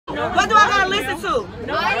What do I gotta listen to?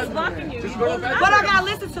 Nobody's blocking you. What I gotta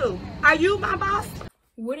listen to? Are you my boss?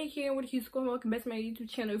 What are here? What are you going? Welcome back to my YouTube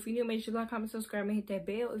channel. If you're new, make sure you like, comment, subscribe, and hit that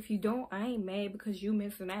bell. If you don't, I ain't mad because you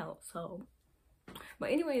missing out. So,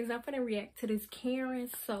 but anyways, I'm finna react to this Karen.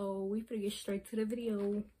 So we finna get straight to the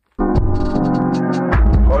video.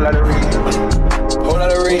 Whole lot of reading, whole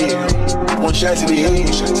lot of reading. One shot to the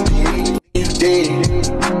head, you dead.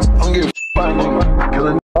 I don't give a fuck,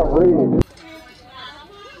 killing reading.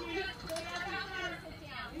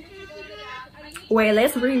 Wait,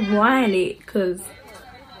 let's rewind it, cause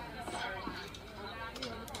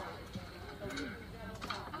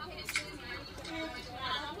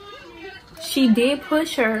she did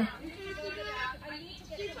push her.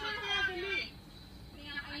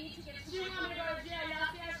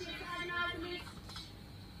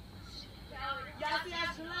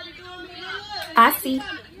 I see.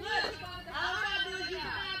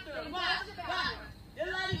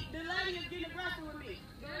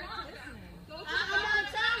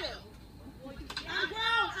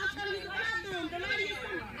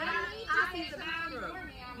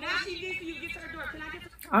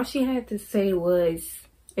 All she had to say was,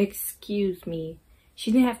 excuse me.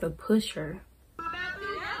 She didn't have to push her. What do I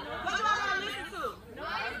gotta listen to? What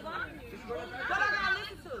I gotta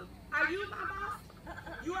listen to? Are you my boss?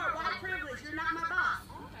 You are white privilege. You're not my boss.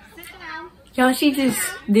 Sit down. Y'all, she just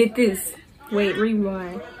did this. Wait,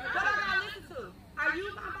 rewind. What I gotta listen to? Are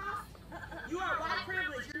you my boss? You are white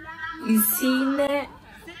privilege. You're not my boss. You seen that?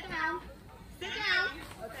 Sit down. Sit down.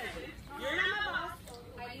 Okay. You're not my boss.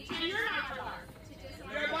 And you're not my boss.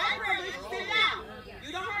 You're white privilege. Sit down.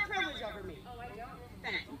 You don't have privilege over me. Oh, I don't.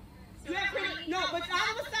 Thank you. You have privilege. No, but all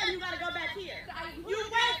of a sudden you gotta go back here. You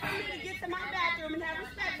wait for me to get to my bathroom and have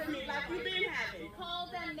respect for me like you've been having.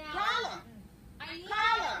 Call them now. Call them.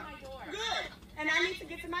 Call them. Good. And I need to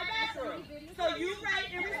get to my bathroom. So you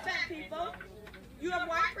wait and respect people. You have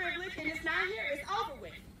white privilege and it's not here. It's over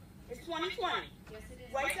with. It's 2020. Yes, it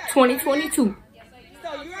is. Wake up. 2022.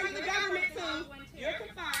 So you're under the government too. You're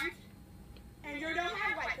confined. And you don't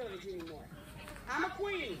have white privilege anymore. I'm a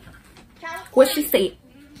queen. California. What she said?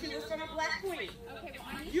 She was from a black queen. Okay,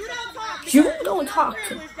 well, you don't talk. You don't talk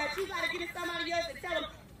to. That you gotta get to somebody else and tell them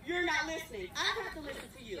you're not listening. I have to listen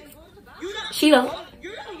to you. You don't. She don't.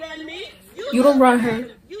 You don't run me. You don't run her.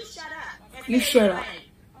 You shut up. You shut up.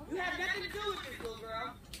 You have nothing to do with this little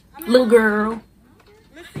girl. Little girl.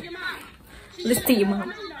 Listen to your mom. Listen to your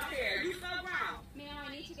mom. You so grown. Ma'am,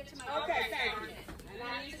 I need to get to my okay, thank you. And I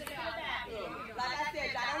need to get to the bathroom. Like I said,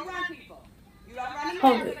 I don't run people. You don't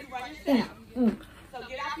run them, you run yourself. So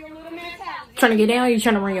get out your little mentality. Trying to get down, or you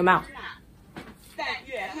trying to run your mouth?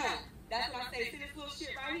 Yeah, that's what I say. See this little shit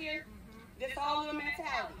right here? This whole little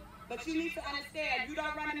mentality. But you need to understand, you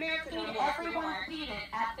don't run America no more. Everyone's seated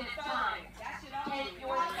at this time.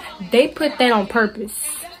 They put that on purpose.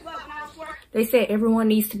 They said everyone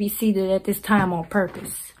needs to be seated at this time on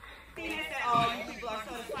purpose. Oh, you people are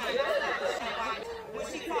so excited. When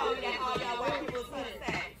she told me that all y'all white people are so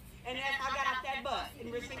sad. And then I got off that bus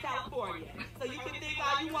in Richmond, California. So you can think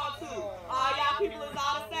all you want to. All y'all people is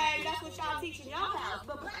all the same. That's what y'all teach in y'all house.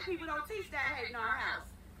 But black people don't teach that hate in our house.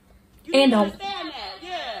 You and don't understand that?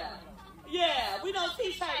 Yeah. Yeah, we don't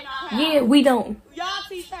teach hate in our house. Yeah, we don't. Y'all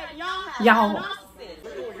teach hate in y'all house. Y'all.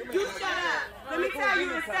 You shut up. Let me tell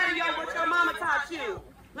you instead of what your mama taught you.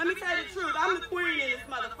 Let me tell you the truth. I'm the queen in this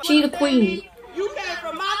motherfucker. She the queen. You came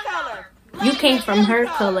from my color. Black you came from her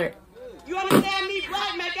color. You understand me?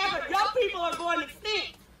 Black make effort. Your people are going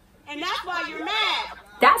extinct. And that's why you're mad.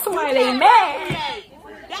 That's why they mad.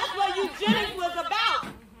 That's what eugenics was about.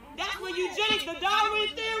 That's what eugenics, the Darwin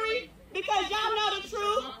theory. Because y'all know the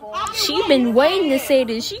truth. She been waiting to say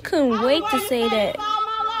this. She couldn't wait to say that.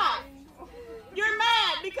 You're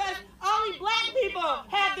mad because only black people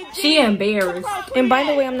have the genes. She embarrassed. And by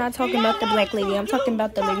the way, I'm not talking about the black lady. I'm talking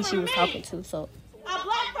about the lady she was talking to. So a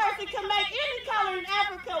black person can make any color in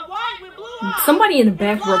Africa white with blue eyes. Somebody in the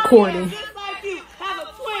back recording. Just like you have a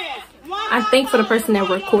twin. I thank for the person that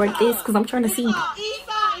recorded this because I'm trying to see. Esau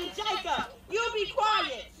and Jacob. You be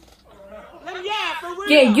quiet. Yeah, for real.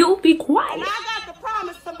 Yeah, you be quiet. And I got the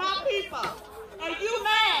promise to my people. And you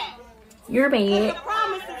mad. You're mad. The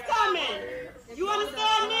promise is coming. You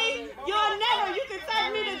understand me? You'll never. You can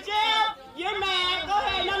take me to jail. You're mad. Go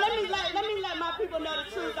ahead. Now let me let my people know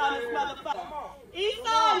the truth on this motherfucker.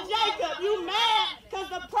 Esau and Jacob, you mad because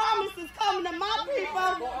the promise is coming to my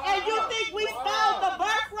people, and you think we stole the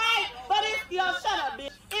birthright? But it's shut up,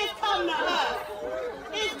 bitch. It's coming to us.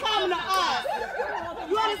 It's coming to us.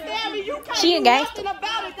 You understand me? You can't do nothing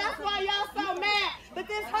about it. That's why y'all so mad. But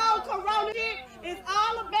this whole corona shit is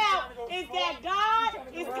all about is that God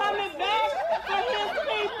is coming back for his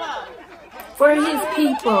people. For his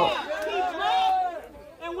people.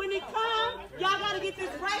 And when he comes, y'all gotta get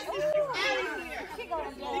this racist out of here.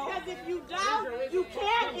 Because if you don't, you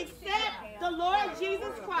can't accept the Lord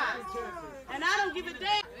Jesus Christ. And I don't give a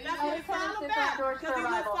damn. That's what it's all about. Because he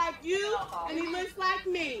looks like you and he looks like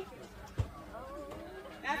me.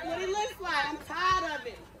 That's what he looks like. I'm tired of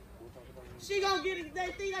it. She gonna get it.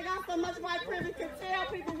 They think I got so much white privilege to tell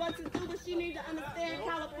people what to do, but she needs to understand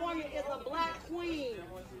California is a black queen.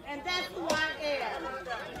 And that's who I am.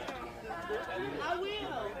 I will.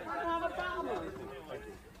 I don't have a problem.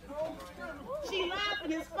 She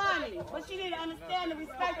laughing is funny, but she need to understand and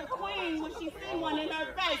respect the queen when she see one in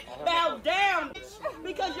her face. Bow down,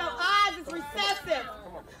 because your eyes is recessive.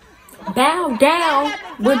 Bow down,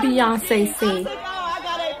 what Beyonce say? I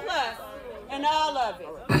got A+, and all of it.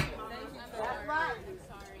 That's right.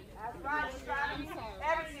 That's right.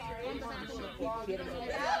 Everything.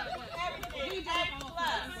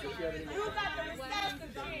 You got the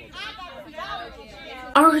recessive gene. I got the biology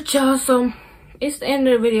gene. Alright, y'all, so it's the end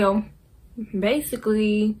of the video.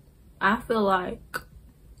 Basically, I feel like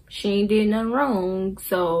she ain't did nothing wrong,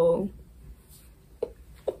 so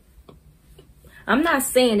I'm not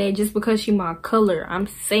saying that just because she my color. I'm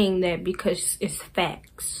saying that because it's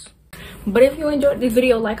facts. But if you enjoyed this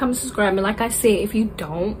video, like, comment, subscribe, and like I said, if you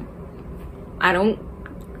don't, I don't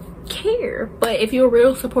care. But if you're a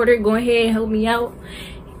real supporter, go ahead and help me out,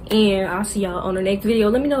 and I'll see y'all on the next video.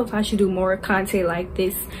 Let me know if I should do more content like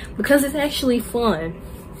this, because it's actually fun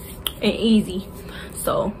and easy.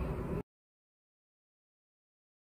 So